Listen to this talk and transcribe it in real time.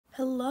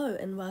Hello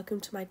and welcome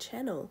to my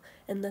channel.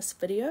 In this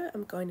video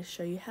I'm going to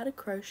show you how to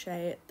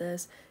crochet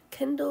this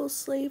Kindle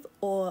sleeve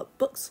or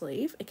book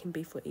sleeve, it can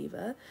be for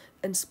either,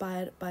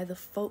 inspired by the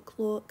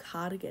Folklore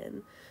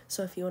cardigan.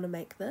 So if you want to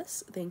make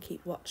this, then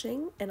keep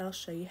watching and I'll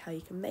show you how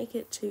you can make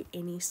it to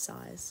any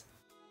size.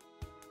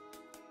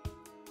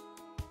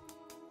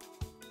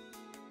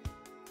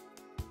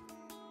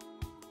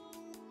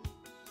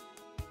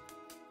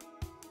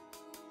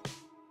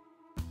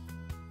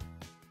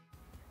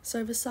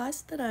 So the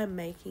size that I'm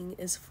making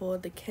is for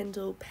the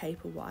Kindle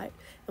Paperwhite,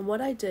 and what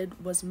I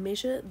did was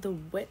measure the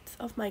width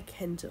of my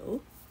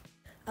Kindle.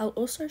 I'll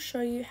also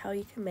show you how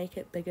you can make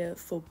it bigger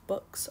for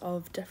books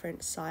of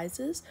different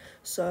sizes,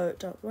 so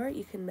don't worry,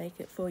 you can make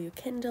it for your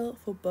Kindle,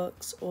 for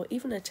books, or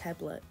even a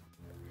tablet.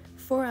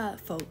 For our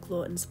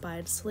folklore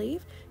inspired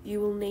sleeve, you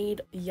will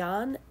need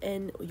yarn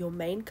in your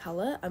main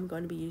colour. I'm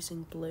going to be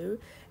using blue,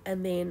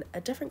 and then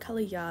a different colour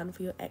yarn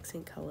for your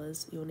accent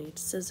colours. You'll need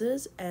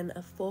scissors and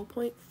a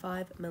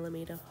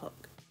 4.5mm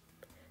hook.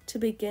 To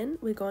begin,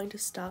 we're going to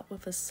start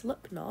with a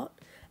slip knot,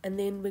 and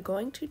then we're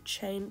going to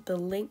chain the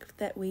length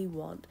that we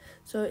want.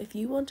 So if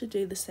you want to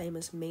do the same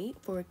as me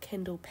for a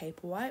Kindle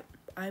Paperwhite,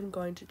 I'm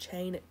going to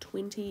chain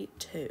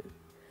 22.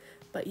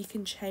 But you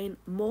can chain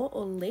more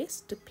or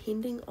less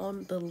depending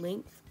on the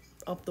length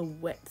of the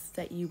width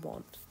that you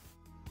want.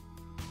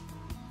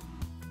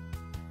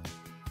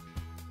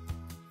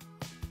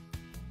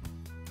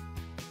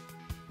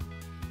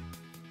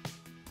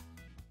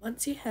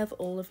 Once you have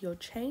all of your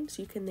chains,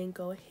 you can then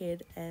go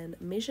ahead and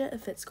measure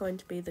if it's going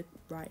to be the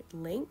right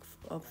length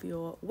of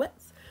your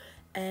width.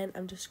 And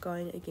I'm just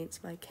going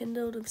against my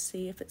Kindle to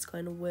see if it's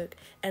going to work,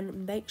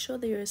 and make sure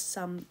there is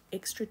some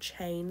extra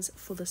chains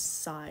for the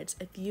sides.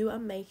 If you are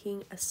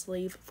making a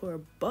sleeve for a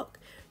book,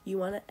 you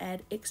want to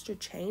add extra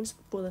chains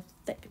for the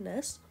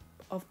thickness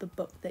of the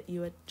book that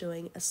you are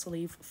doing a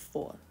sleeve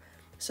for.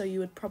 So you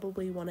would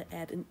probably want to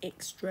add an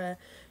extra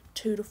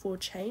 2 to 4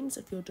 chains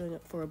if you're doing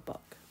it for a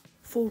book.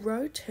 For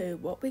row 2,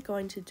 what we're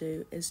going to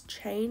do is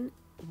chain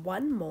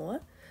one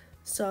more.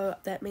 So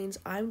that means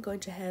I'm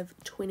going to have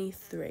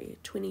 23,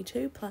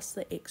 22 plus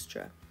the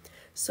extra.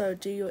 So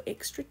do your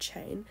extra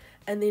chain,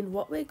 and then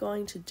what we're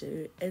going to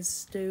do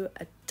is do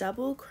a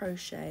double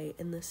crochet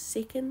in the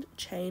second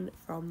chain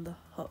from the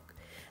hook.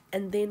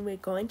 And then we're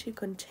going to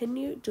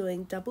continue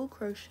doing double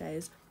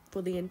crochets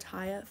for the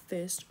entire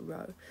first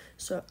row.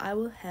 So I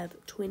will have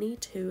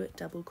 22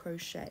 double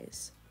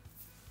crochets.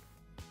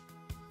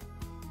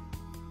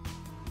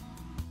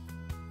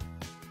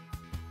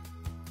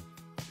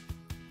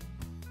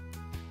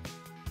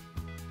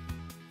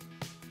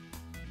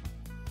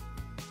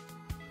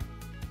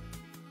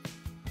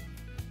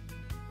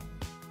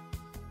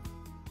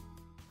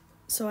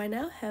 So I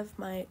now have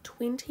my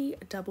 20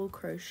 double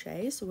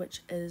crochets,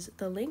 which is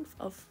the length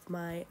of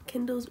my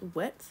Kindle's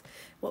width.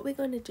 What we're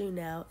going to do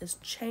now is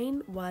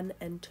chain one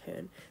and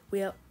turn.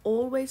 We are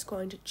always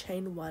going to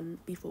chain one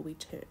before we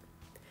turn.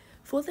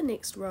 For the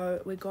next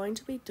row, we're going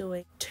to be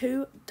doing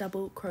 2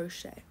 double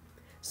crochet.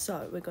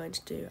 So we're going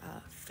to do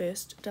our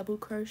first double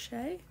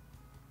crochet,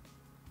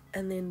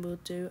 and then we'll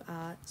do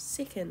our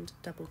second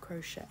double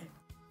crochet.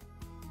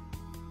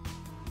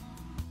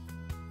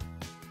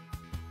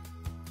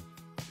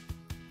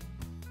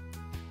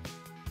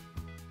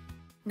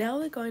 Now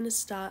we're going to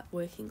start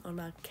working on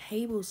our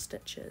cable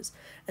stitches,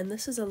 and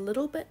this is a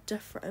little bit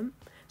different.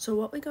 So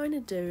what we're going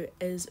to do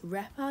is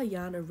wrap our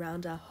yarn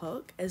around our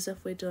hook as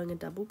if we're doing a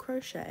double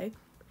crochet,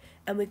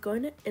 and we're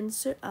going to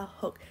insert our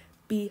hook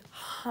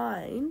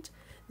behind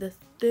the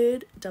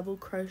third double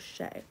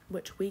crochet,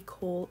 which we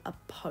call a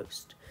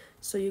post.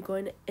 So you're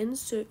going to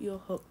insert your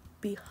hook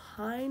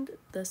behind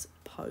this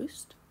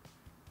post,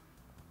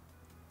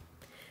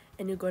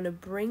 and you're going to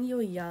bring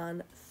your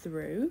yarn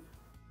through.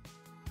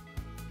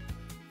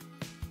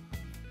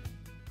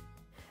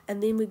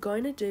 And then we're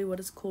going to do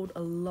what is called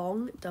a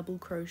long double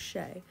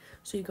crochet.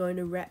 So you're going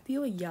to wrap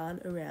your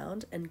yarn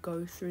around and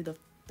go through the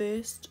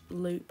first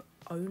loop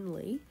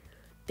only.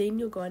 Then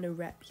you're going to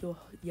wrap your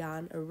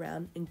yarn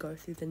around and go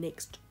through the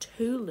next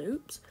 2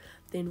 loops.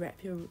 Then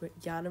wrap your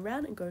yarn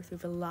around and go through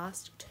the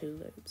last 2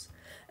 loops.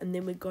 And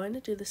then we're going to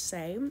do the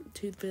same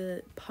to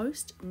the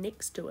post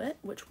next to it,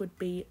 which would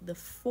be the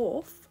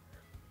 4th,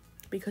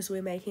 because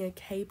we're making a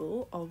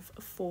cable of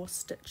 4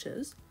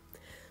 stitches.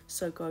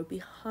 So go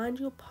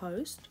behind your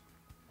post,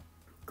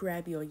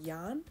 grab your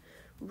yarn,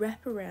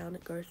 wrap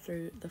around, go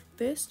through the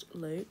first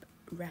loop,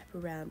 wrap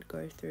around,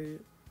 go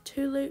through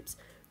 2 loops,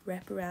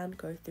 wrap around,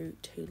 go through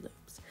 2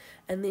 loops.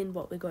 And then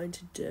what we're going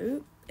to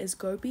do is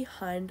go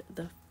behind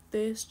the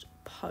first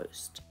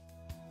post.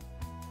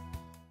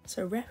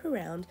 So wrap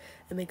around,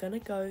 and we're going to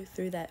go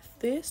through that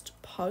first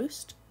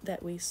post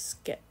that we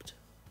skipped.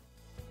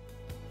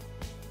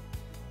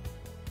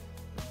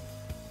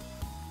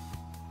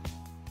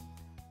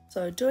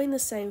 So doing the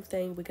same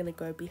thing, we're going to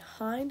go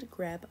behind,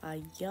 grab our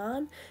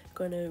yarn,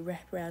 going to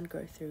wrap around,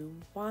 go through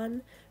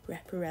 1,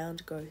 wrap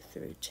around, go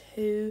through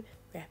 2,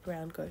 wrap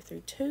around, go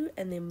through 2,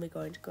 and then we're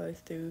going to go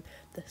through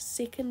the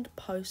second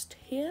post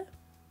here,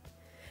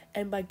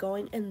 and by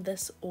going in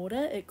this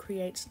order it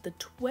creates the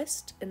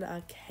twist in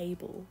our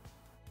cable.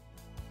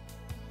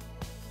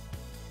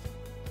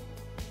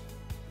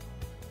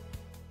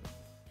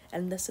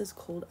 And this is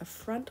called a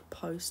front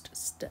post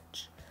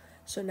stitch.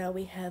 So now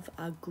we have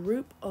our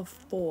group of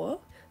 4.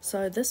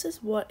 So this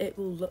is what it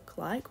will look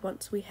like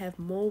once we have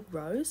more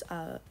rows,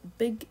 our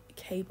big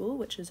cable,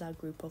 which is our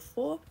group of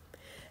 4.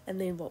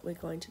 And then what we're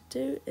going to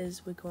do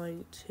is we're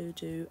going to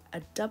do a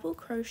double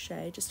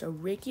crochet, just a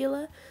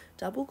regular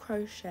double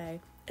crochet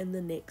in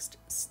the next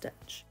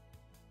stitch.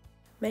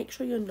 Make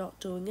sure you're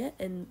not doing it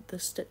in the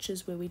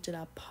stitches where we did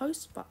our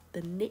post, but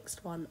the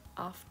next one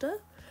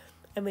after.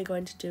 And we're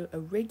going to do a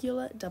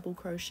regular double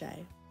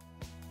crochet.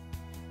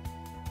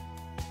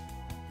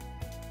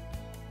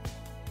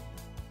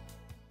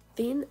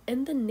 Then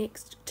in the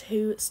next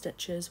 2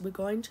 stitches we're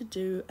going to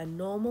do a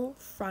normal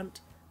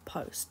front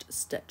post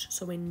stitch,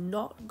 so we're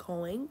not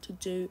going to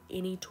do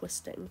any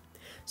twisting.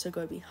 So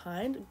go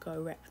behind,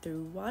 go wrap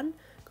through 1,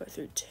 go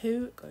through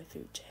 2, go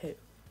through 2.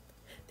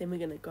 Then we're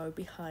going to go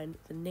behind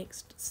the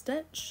next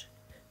stitch,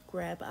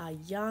 grab our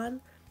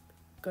yarn,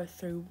 go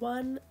through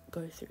 1,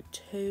 go through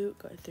 2,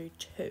 go through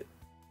 2.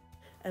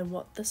 And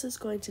what this is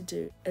going to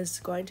do is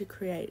going to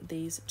create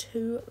these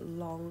 2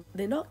 long,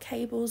 they're not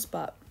cables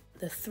but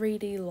the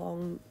 3D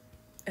long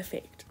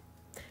effect.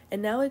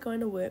 And now we're going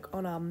to work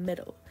on our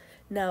middle.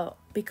 Now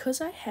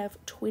because I have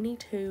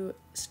 22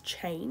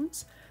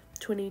 chains,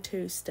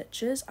 22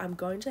 stitches, I'm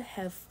going to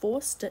have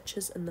 4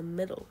 stitches in the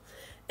middle.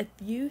 If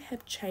you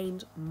have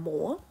chained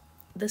more,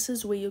 this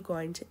is where you're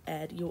going to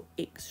add your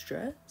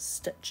extra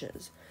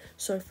stitches.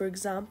 So for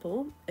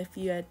example, if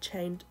you had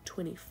chained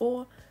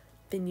 24,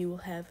 then you will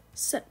have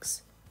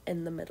 6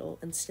 in the middle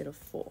instead of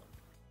 4.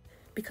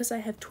 Because I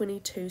have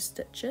 22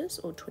 stitches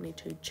or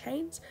 22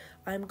 chains,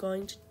 I'm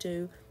going to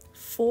do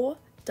 4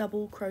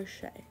 double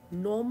crochet,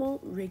 normal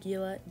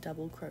regular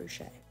double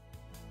crochet.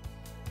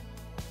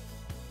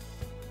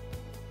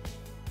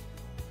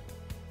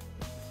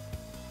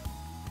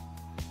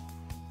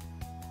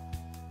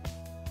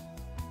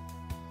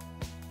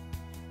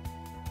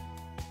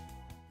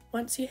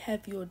 Once you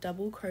have your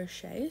double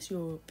crochets,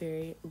 your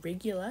very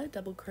regular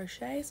double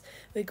crochets,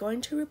 we're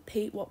going to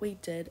repeat what we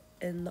did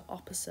in the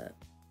opposite.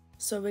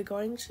 So we're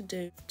going to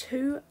do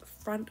 2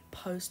 front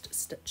post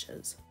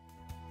stitches.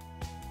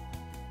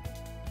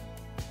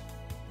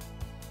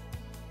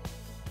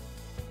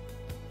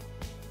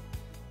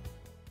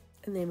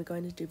 And then we're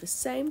going to do the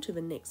same to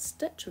the next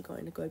stitch. We're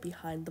going to go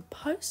behind the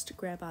post,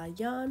 grab our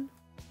yarn,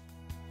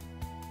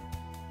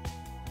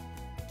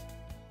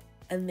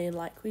 and then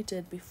like we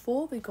did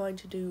before, we're going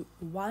to do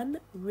 1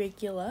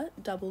 regular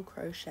double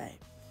crochet.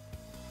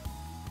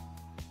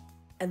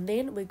 And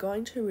then we're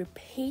going to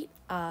repeat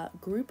our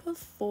group of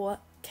 4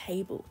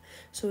 cable.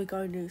 So we're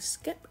going to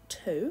skip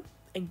 2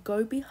 and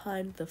go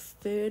behind the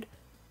 3rd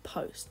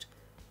post.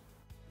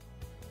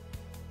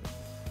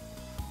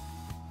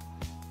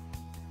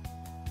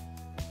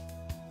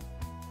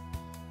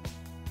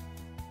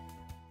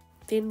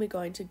 Then we're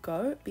going to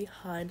go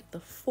behind the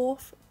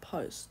 4th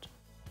post.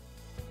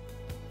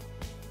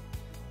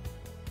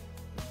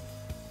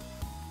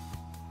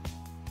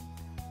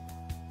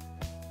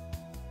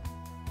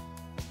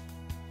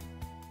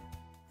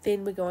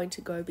 Then we're going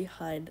to go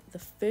behind the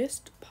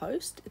 1st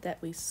post that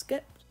we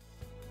skipped.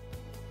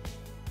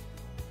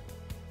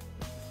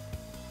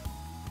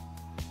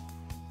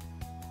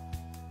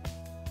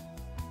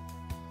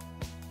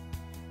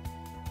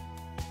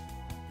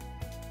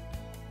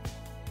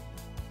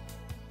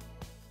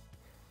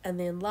 And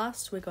then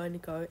last we're going to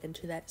go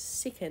into that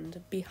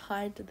 2nd,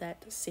 behind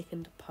that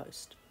 2nd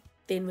post.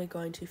 Then we're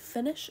going to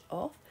finish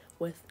off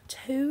with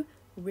 2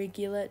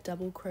 regular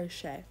double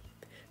crochet.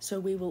 So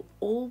we will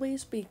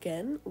always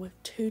begin with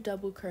 2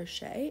 double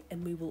crochet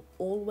and we will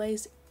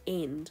always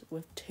end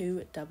with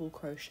 2 double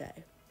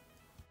crochet.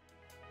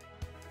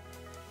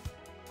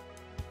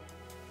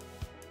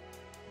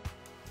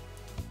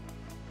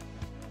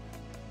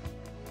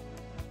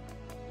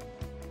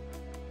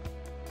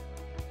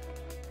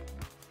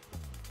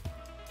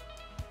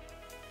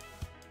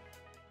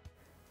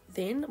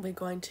 Then we're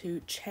going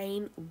to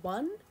chain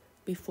 1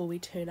 before we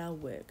turn our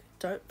work.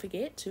 Don't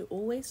forget to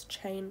always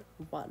chain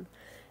 1.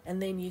 And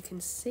then you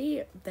can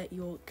see that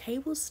your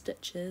cable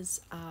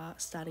stitches are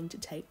starting to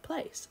take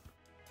place.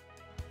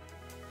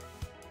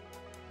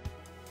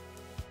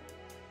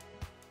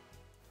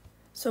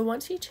 So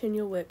once you turn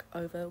your work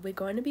over, we're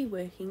going to be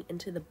working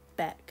into the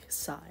back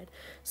side.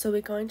 So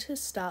we're going to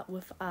start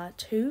with our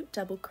 2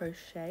 double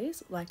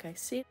crochets. Like I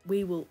said,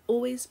 we will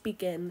always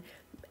begin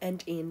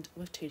and end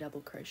with 2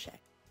 double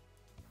crochet.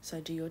 So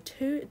do your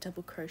 2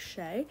 double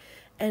crochet,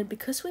 and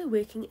because we're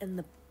working in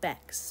the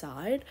back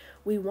side,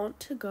 we want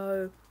to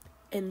go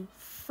in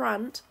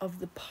front of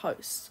the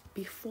post.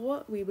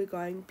 Before we were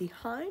going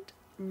behind,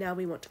 now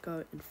we want to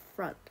go in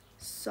front.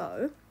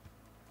 So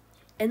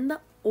in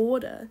the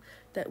order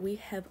that we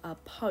have our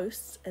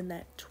posts in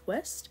that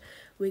twist,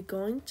 we're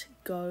going to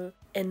go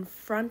in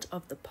front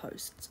of the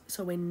posts,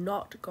 so we're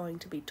not going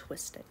to be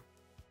twisting.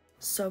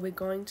 So we're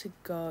going to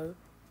go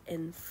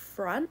in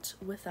front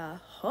with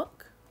our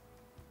hook,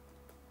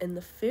 in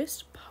the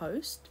first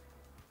post,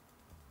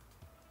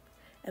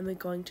 and we're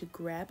going to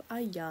grab our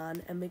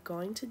yarn and we're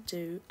going to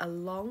do a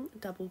long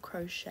double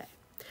crochet.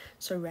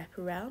 So wrap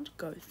around,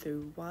 go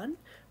through 1,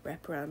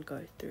 wrap around,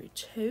 go through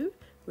 2,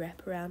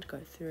 wrap around, go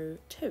through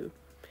 2.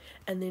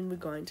 And then we're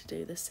going to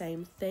do the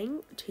same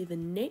thing to the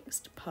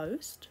next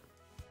post.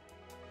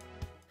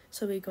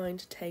 So we're going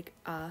to take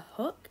our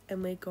hook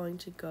and we're going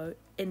to go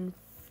in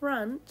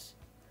front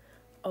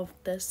of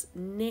this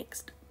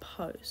next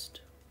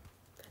post.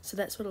 So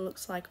that's what it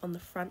looks like on the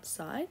front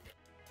side.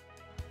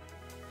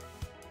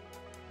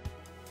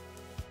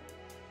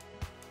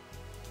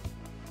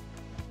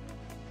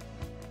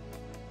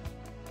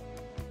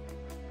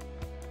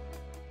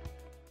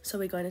 So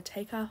we're going to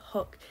take our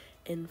hook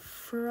in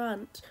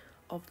front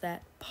of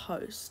that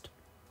post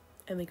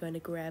and we're going to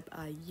grab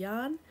our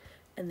yarn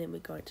and then we're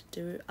going to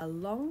do a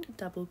long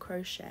double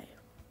crochet.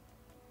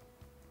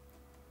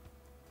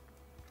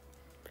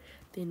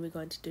 Then we're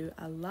going to do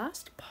our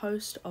last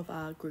post of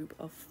our group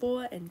of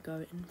 4 and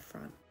go in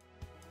front.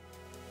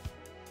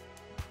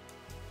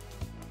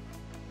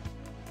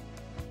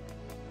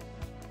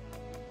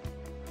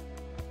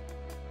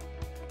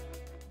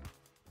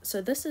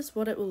 So this is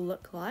what it will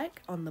look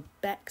like on the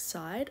back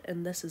side,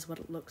 and this is what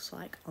it looks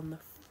like on the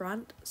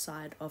front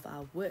side of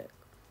our work.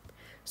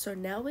 So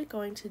now we're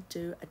going to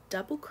do a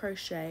double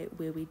crochet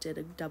where we did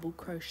a double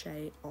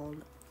crochet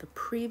on the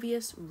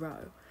previous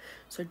row.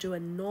 So do a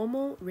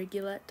normal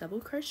regular double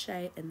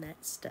crochet in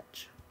that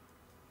stitch.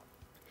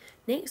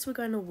 Next we're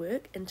going to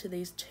work into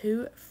these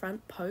 2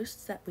 front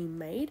posts that we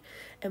made,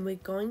 and we're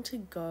going to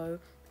go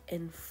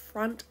in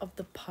front of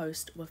the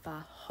post with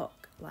our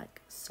hook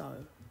like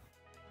so.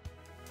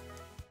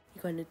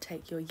 You're going to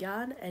take your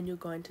yarn and you're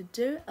going to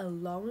do a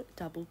long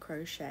double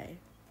crochet.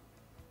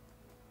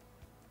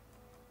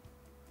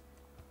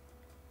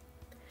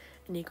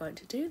 And you're going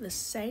to do the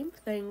same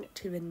thing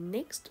to the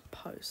next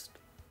post.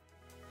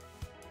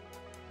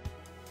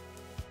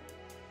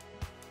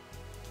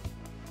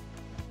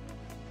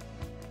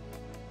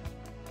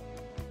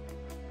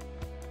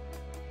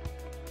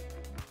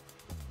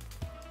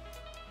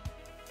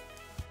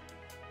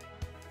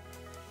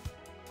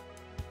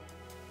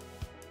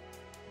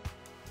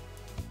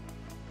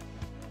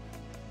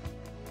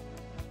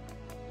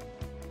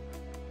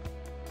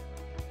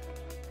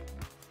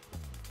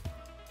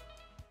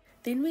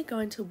 Then we're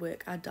going to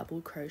work our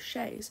double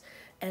crochets,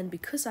 and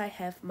because I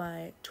have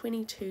my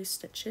 22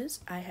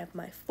 stitches, I have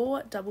my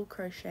 4 double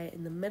crochet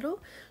in the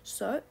middle.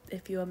 So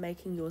if you are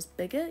making yours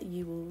bigger,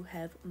 you will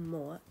have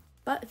more,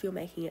 but if you're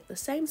making it the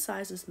same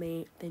size as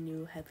me, then you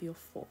will have your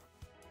 4.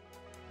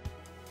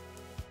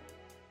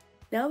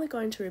 Now we're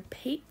going to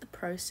repeat the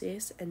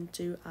process and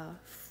do our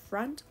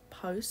front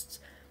posts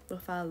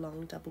with our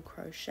long double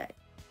crochet.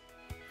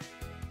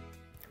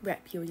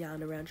 Wrap your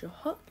yarn around your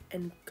hook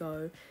and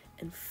go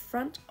in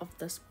front of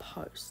this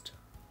post,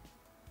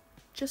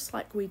 just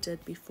like we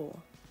did before.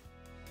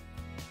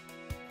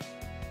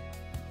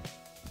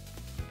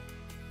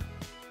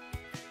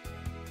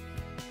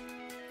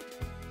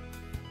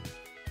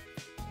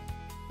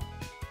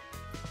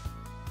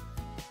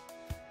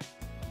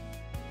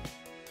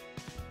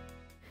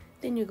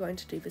 Then you're going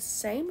to do the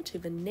same to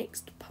the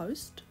next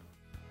post.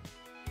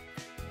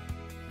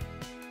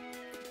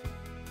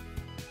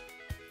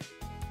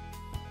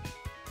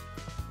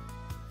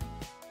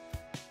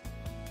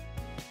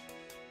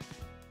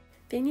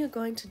 Then you're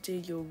going to do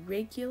your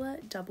regular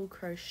double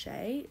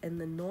crochet in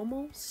the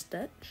normal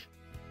stitch.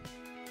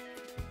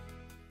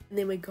 And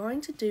then we're going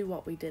to do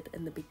what we did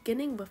in the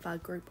beginning with our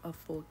group of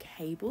 4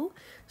 cable.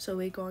 So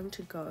we're going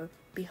to go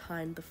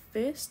behind the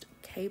first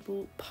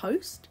cable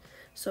post.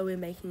 So we're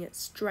making it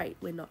straight,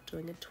 we're not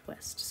doing a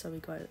twist. So we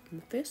go in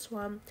the first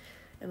one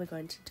and we're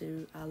going to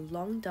do our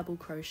long double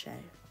crochet.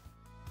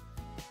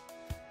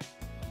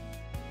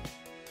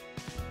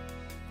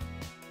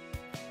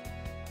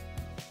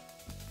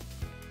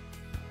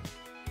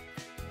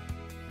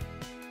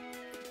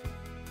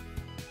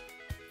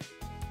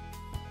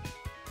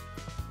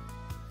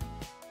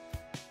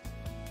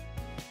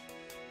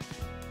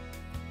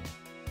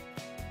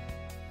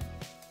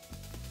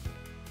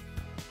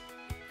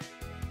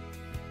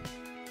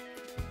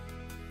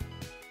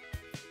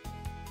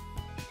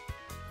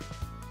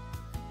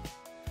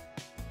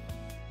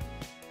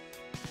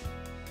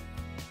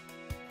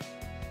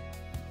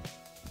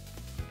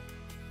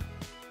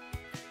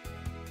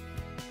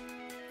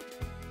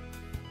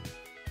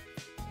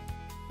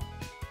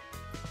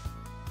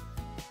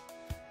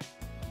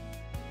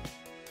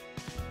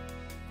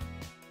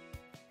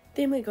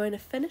 Then we're going to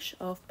finish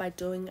off by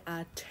doing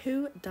our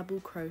 2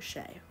 double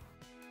crochet.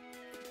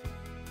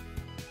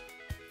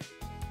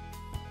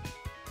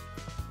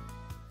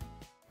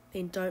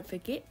 Then don't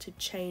forget to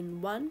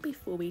chain 1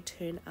 before we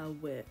turn our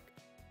work.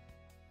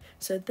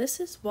 So this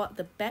is what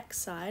the back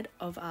side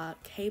of our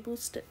cable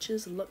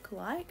stitches look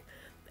like,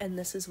 and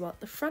this is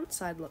what the front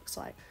side looks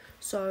like.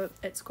 So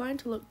it's going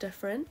to look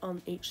different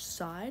on each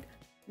side.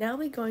 Now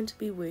we're going to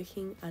be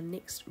working our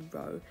next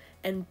row,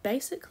 and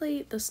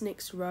basically this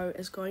next row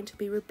is going to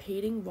be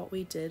repeating what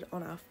we did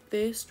on our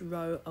first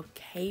row of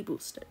cable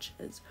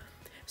stitches.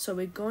 So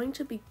we're going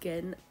to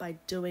begin by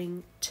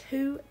doing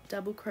 2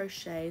 double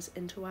crochets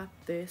into our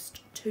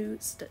first 2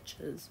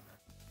 stitches.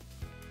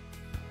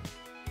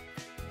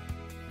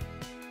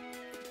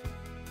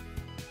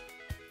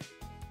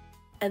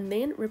 And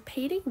then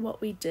repeating what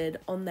we did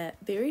on that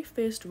very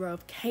first row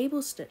of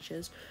cable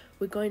stitches,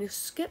 we're going to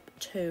skip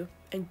 2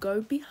 and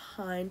go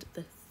behind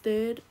the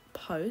 3rd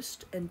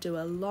post and do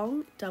a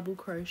long double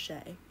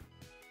crochet.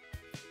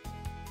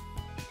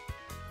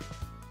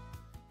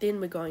 Then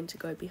we're going to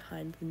go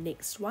behind the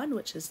next one,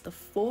 which is the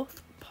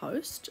 4th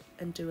post,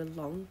 and do a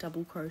long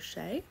double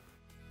crochet.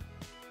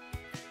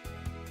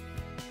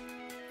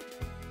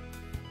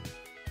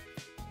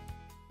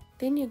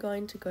 Then you're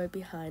going to go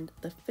behind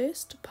the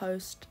first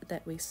post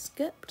that we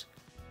skipped,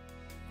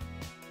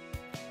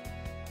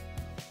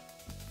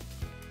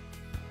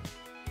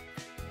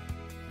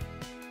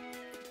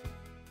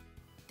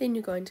 then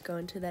you're going to go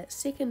into that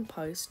 2nd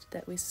post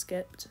that we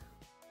skipped,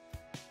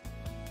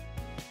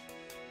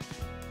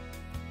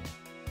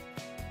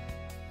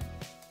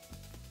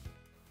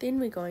 then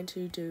we're going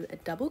to do a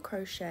double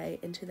crochet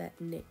into that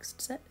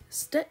next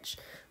stitch,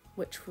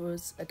 which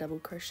was a double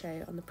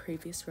crochet on the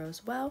previous row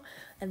as well,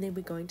 and then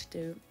we're going to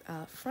do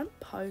front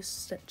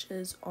post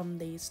stitches on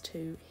these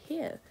 2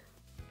 here.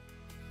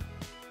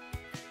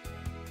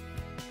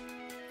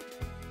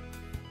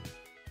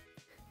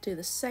 Do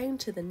the same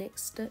to the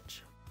next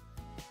stitch,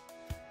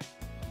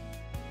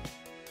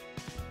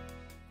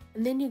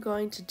 and then you're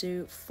going to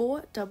do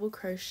 4 double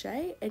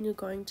crochet, and you're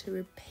going to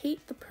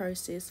repeat the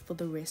process for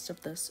the rest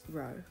of this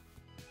row.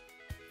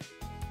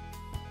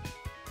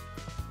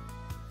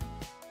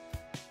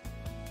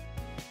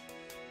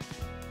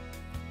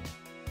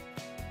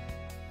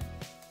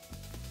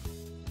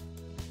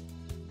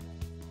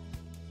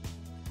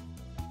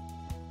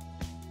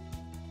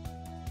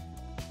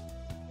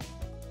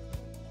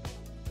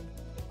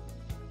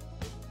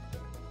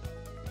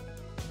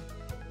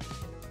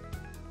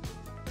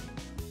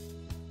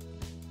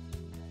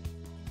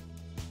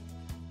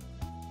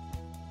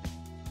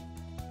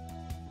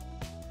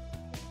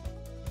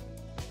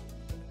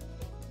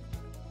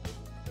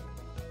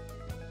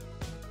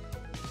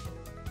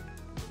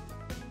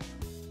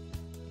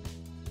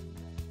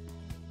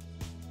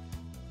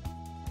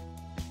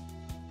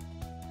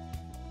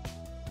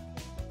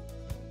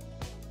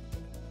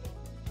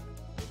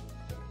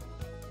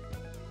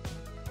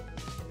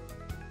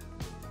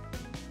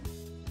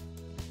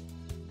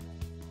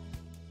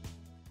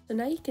 So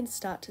now you can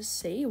start to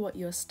see what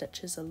your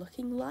stitches are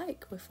looking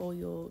like with all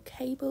your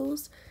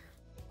cables.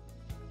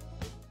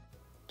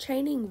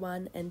 Chaining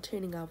 1 and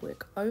turning our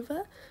work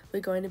over, we're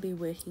going to be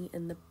working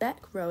in the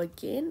back row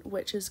again,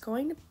 which is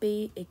going to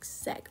be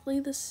exactly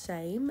the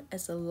same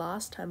as the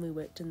last time we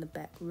worked in the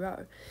back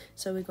row.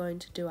 So we're going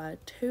to do our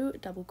 2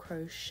 double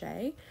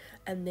crochet,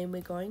 and then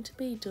we're going to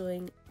be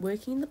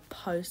working the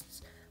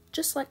posts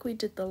just like we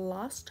did the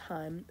last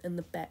time in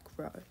the back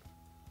row.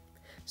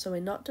 So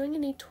we're not doing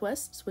any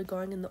twists, we're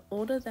going in the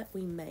order that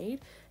we made,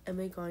 and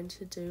we're going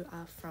to do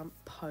our front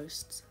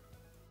posts.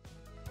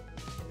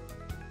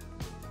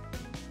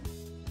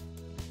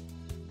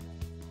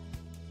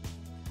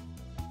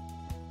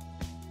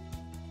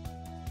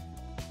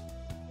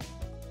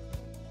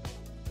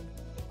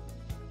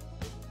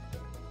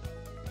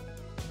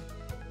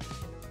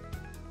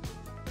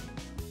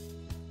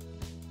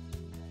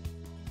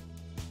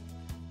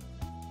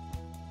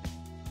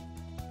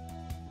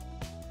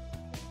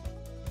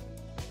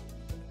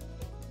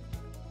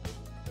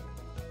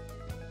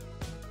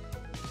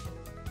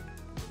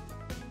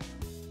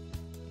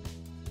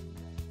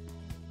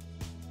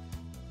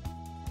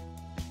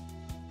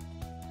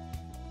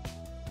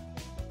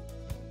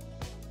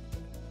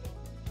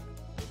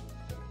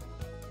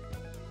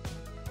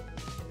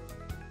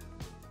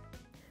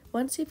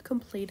 Once you've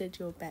completed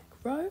your back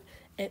row,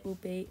 it will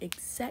be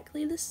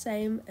exactly the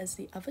same as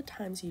the other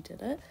times you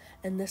did it,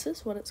 and this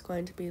is what it's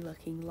going to be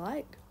looking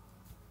like.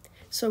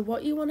 So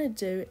what you want to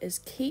do is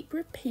keep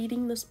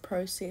repeating this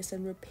process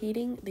and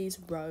repeating these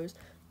rows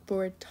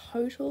for a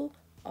total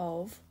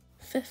of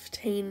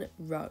 15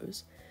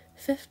 rows.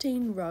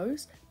 15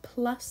 rows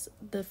plus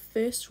the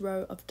first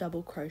row of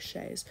double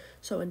crochets.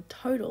 So in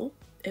total,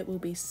 it will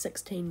be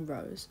 16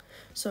 rows.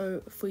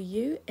 So for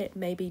you, it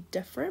may be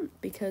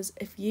different, because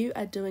if you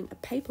are doing a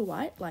paper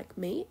white like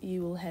me,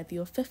 you will have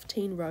your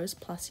 15 rows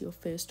plus your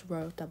first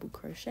row of double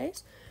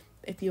crochets.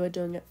 If you are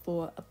doing it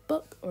for a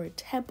book or a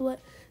tablet,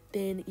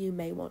 then you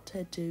may want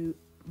to do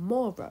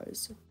more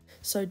rows.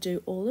 So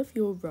do all of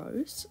your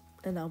rows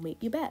and I'll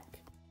meet you back.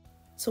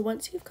 So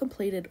once you've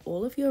completed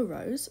all of your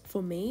rows,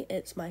 for me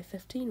it's my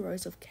 15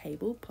 rows of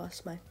cable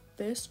plus my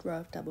first row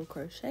of double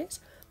crochets.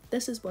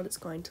 This is what it's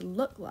going to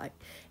look like,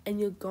 and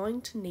you're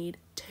going to need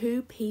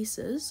 2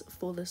 pieces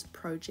for this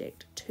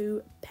project,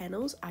 2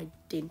 panels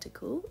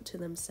identical to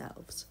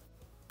themselves.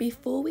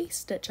 Before we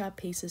stitch our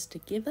pieces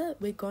together,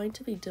 we're going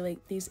to be doing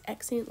these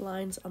accent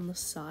lines on the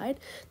side.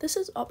 This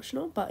is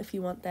optional, but if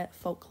you want that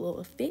folklore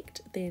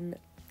effect, then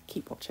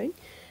keep watching.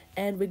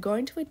 And we're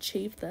going to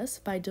achieve this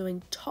by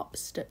doing top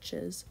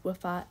stitches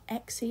with our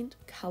accent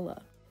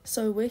colour.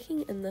 So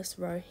working in this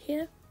row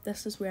here,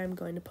 this is where I'm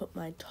going to put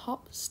my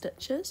top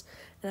stitches,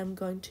 and I'm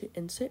going to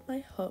insert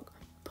my hook,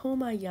 pull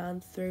my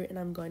yarn through, and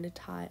I'm going to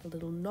tie a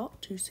little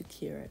knot to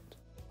secure it.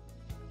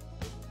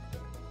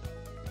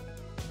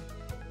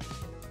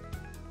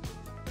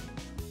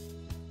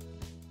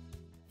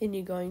 Then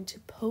you're going to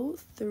pull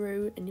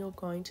through and you're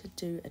going to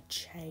do a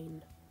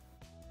chain.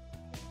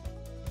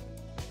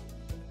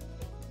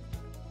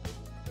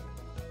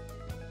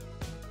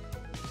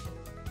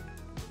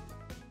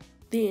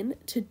 Then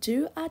to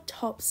do our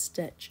top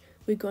stitch,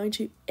 we're going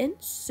to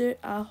insert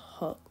our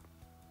hook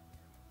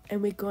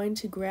and we're going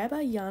to grab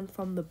our yarn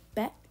from the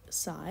back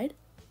side.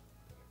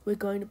 We're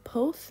going to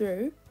pull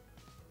through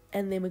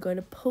and then we're going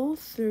to pull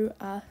through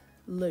our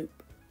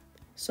loop.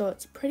 So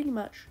it's pretty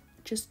much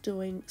just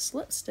doing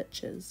slip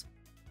stitches.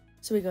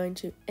 So we're going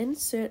to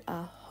insert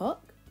our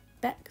hook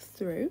back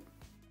through,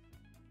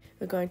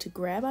 we're going to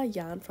grab our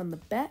yarn from the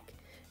back,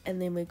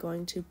 and then we're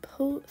going to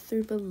pull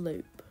through the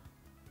loop.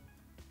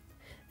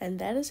 And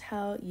that is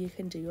how you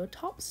can do your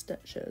top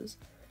stitches.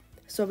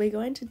 So we're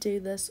going to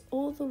do this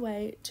all the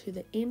way to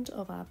the end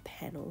of our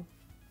panel.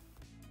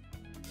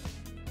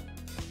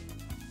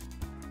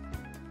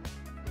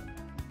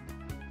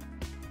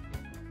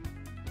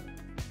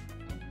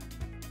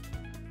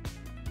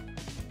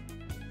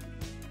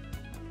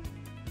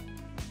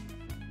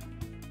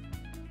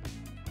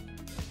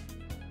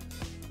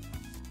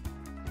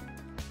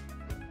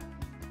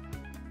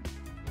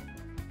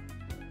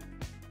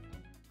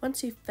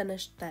 Once you've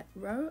finished that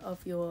row of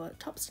your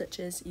top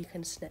stitches, you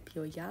can snip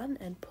your yarn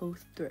and pull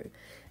through.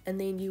 And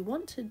then you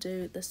want to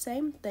do the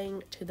same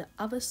thing to the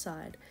other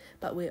side,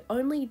 but we're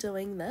only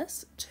doing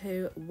this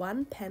to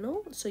one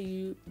panel, so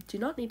you do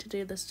not need to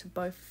do this to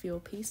both of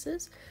your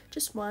pieces,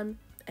 just one,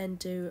 and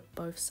do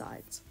both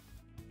sides.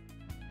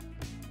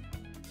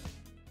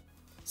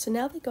 So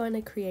now we're going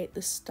to create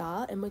the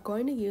star, and we're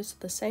going to use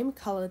the same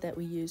colour that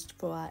we used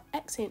for our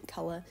accent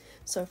colour.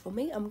 So for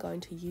me, I'm going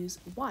to use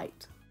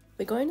white.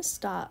 We're going to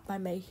start by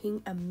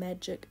making a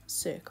magic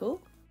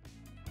circle.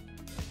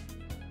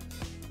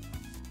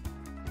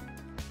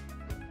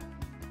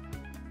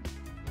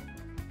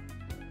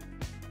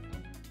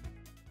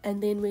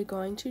 And then we're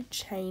going to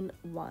chain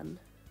one.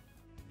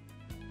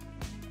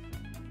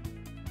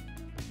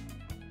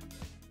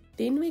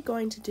 Then we're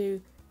going to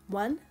do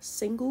one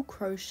single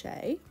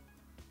crochet,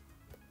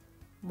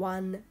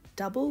 one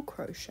double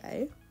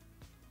crochet,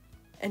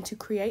 and to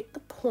create the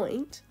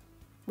point,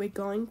 we're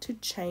going to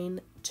chain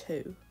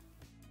two.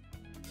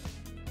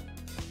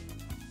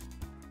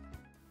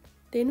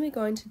 Then we're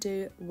going to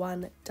do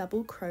one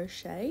double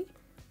crochet,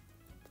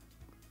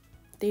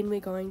 then we're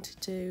going to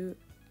do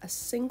a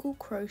single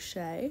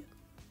crochet,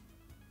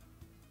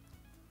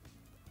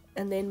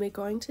 and then we're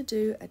going to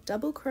do a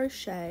double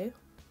crochet,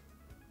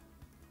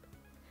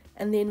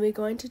 and then we're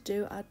going to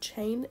do our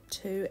chain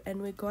two, and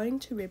we're going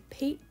to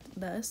repeat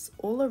this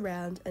all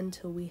around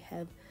until we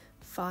have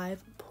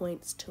 5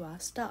 points to our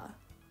star.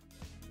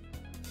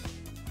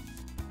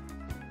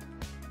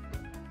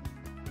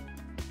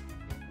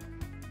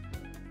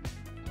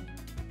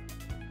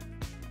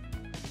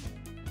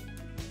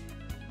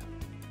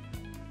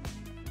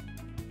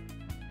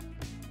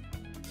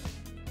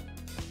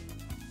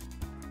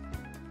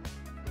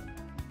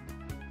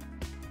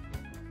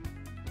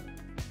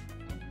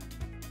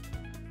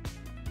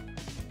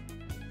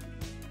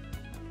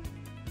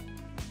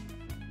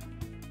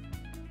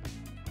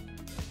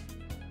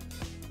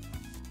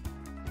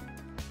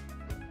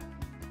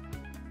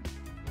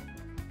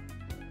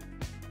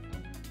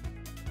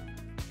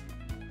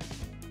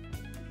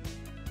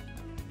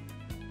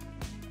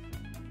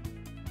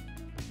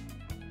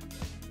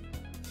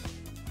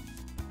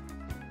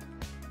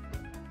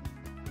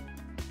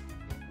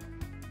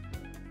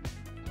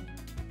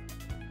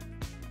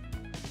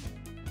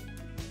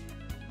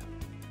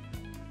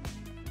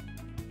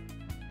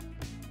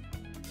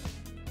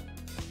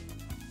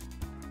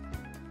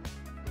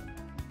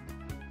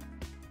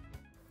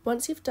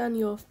 Once you've done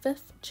your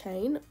 5th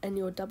chain and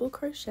your double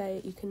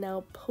crochet, you can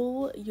now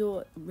pull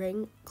your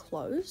ring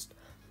closed,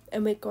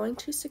 and we're going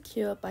to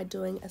secure by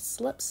doing a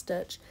slip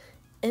stitch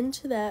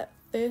into that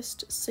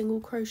first single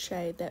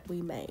crochet that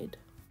we made.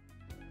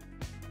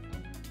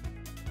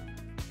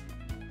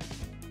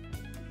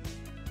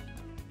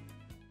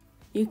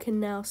 You can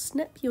now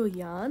snip your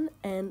yarn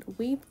and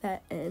weave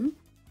that in,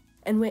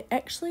 and we're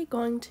actually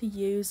going to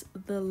use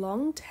the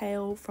long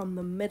tail from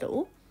the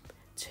middle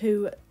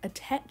to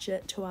attach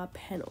it to our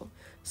panel,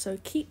 so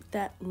keep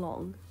that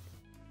long.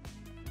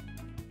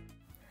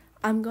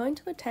 I'm going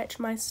to attach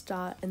my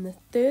star in the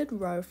 3rd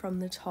row from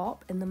the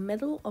top in the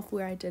middle of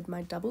where I did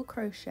my double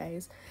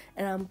crochets,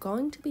 and I'm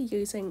going to be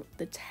using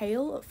the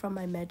tail from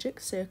my magic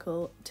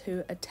circle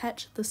to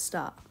attach the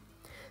star.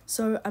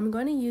 So I'm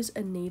going to use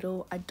a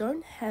needle. I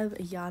don't have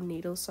a yarn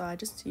needle, so I'm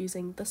just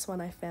using this one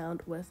I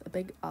found with a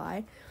big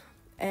eye,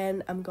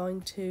 and I'm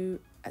going to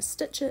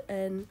stitch it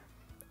in,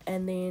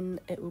 and then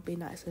it will be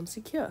nice and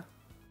secure.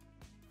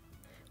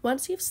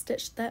 Once you've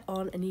stitched that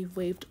on and you've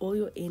weaved all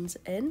your ends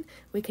in,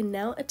 we can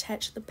now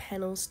attach the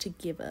panels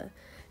together.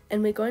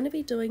 And we're going to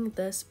be doing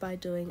this by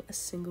doing a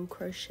single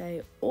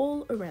crochet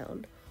all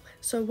around.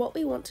 So what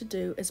we want to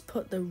do is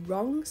put the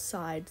wrong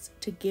sides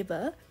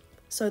together,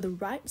 so the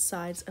right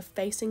sides are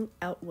facing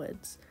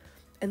outwards.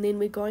 And then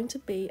we're going to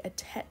be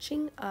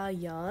attaching our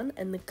yarn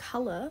and the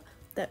colour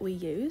that we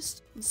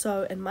used.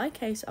 So in my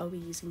case, I'll be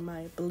using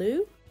my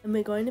blue, and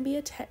we're going to be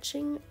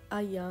attaching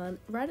our yarn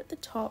right at the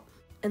top,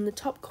 in the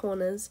top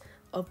corners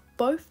of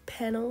both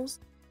panels.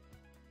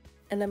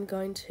 And I'm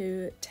going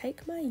to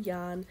take my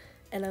yarn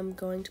and I'm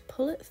going to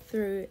pull it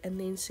through and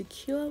then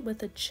secure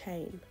with a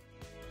chain.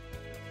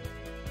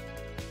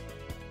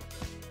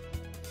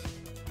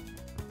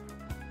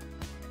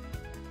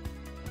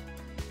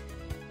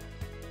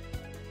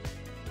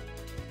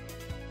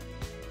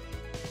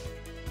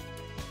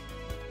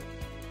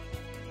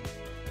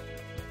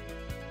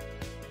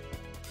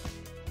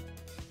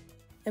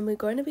 And we're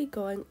going to be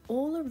going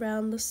all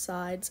around the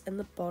sides and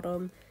the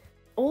bottom,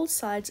 all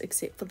sides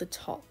except for the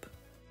top.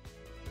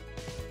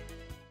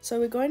 So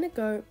we're going to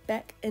go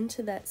back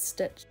into that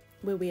stitch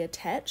where we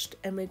attached,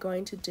 and we're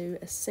going to do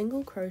a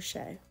single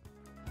crochet.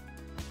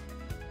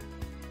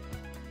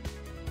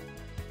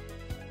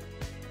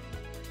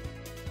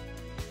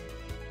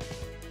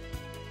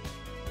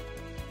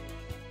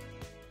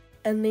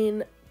 And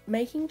then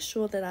making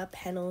sure that our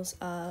panels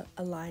are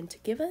aligned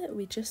together,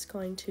 we're just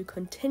going to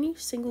continue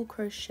single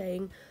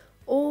crocheting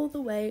all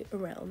the way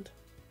around.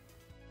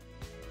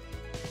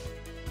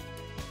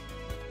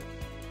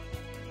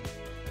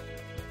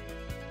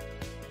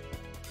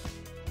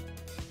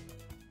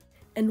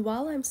 And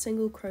while I'm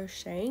single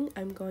crocheting,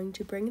 I'm going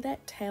to bring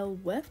that tail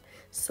width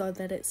so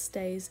that it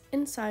stays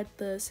inside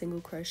the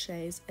single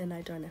crochets and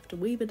I don't have to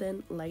weave it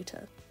in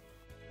later.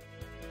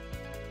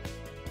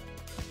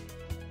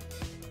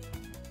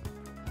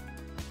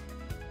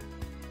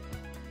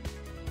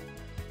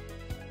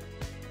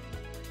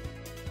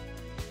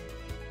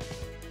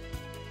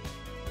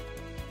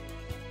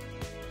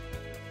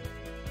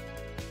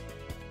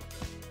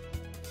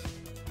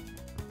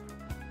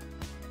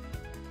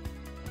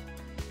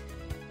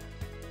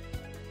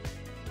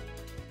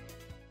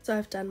 So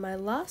I've done my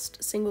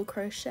last single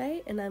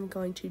crochet, and I'm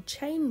going to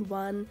chain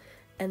one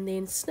and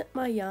then snip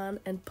my yarn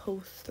and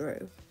pull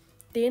through.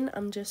 Then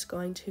I'm just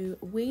going to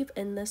weave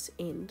in this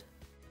end.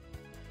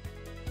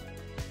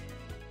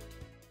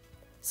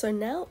 So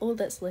now all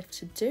that's left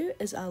to do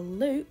is our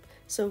loop,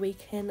 so we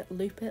can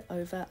loop it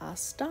over our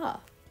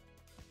star.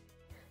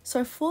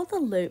 So for the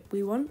loop,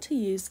 we want to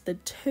use the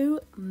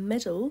 2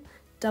 middle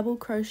double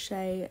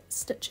crochet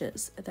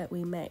stitches that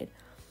we made.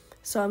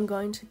 So I'm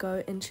going to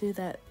go into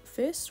that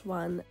first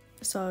one,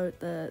 so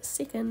the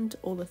second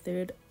or the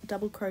third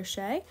double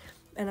crochet,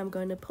 and I'm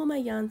going to pull my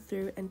yarn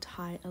through and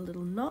tie a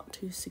little knot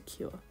to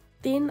secure.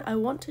 Then I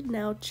want to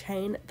now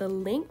chain the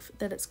length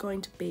that it's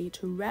going to be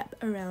to wrap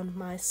around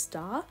my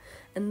star,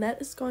 and that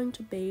is going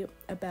to be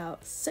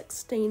about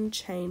 16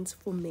 chains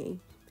for me.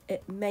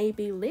 It may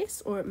be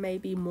less or it may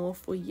be more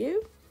for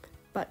you,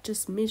 but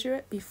just measure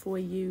it before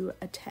you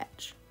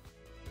attach.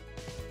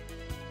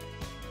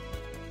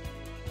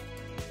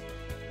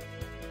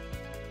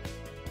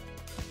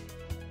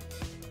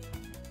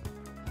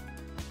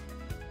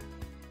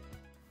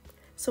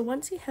 So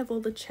once you have all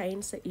the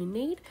chains that you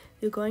need,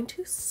 you're going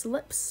to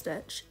slip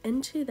stitch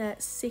into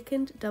that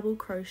second double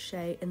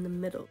crochet in the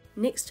middle,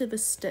 next to the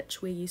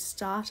stitch where you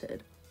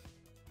started.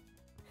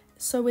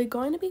 So we're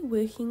going to be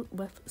working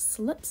with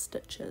slip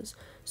stitches.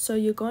 So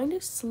you're going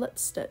to slip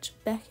stitch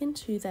back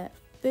into that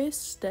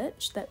first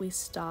stitch that we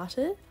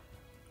started,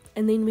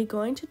 and then we're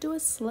going to do a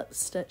slip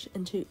stitch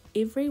into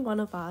every one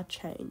of our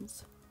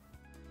chains.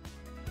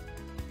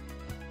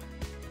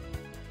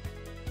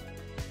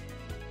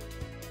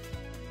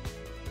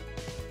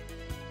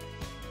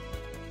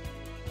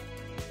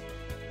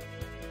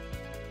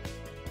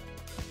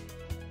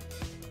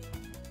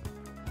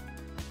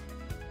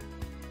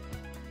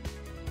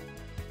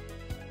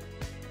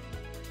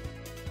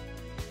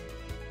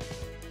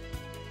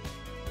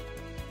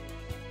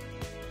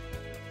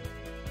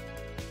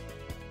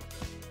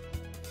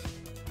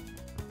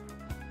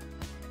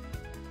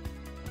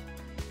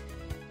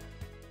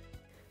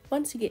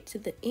 Once you get to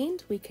the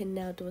end, we can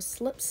now do a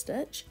slip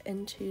stitch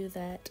into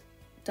that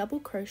double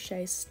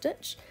crochet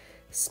stitch,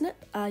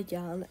 snip our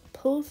yarn,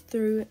 pull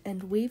through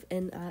and weave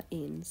in our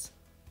ends.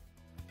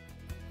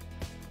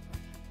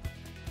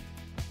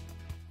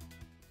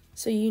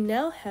 So you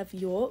now have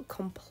your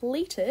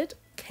completed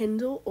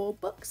Kindle or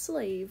book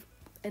sleeve,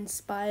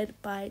 inspired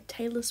by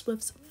Taylor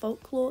Swift's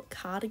Folklore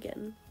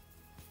cardigan.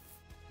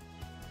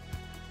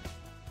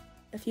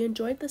 If you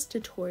enjoyed this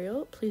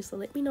tutorial, please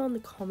let me know in the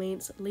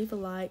comments, leave a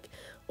like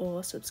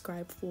or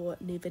subscribe for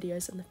new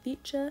videos in the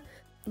future.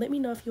 Let me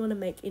know if you want to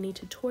make any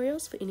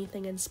tutorials for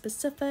anything in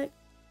specific.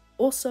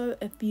 Also,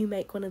 if you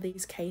make one of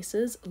these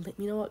cases, let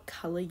me know what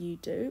colour you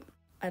do.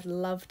 I'd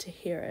love to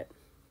hear it.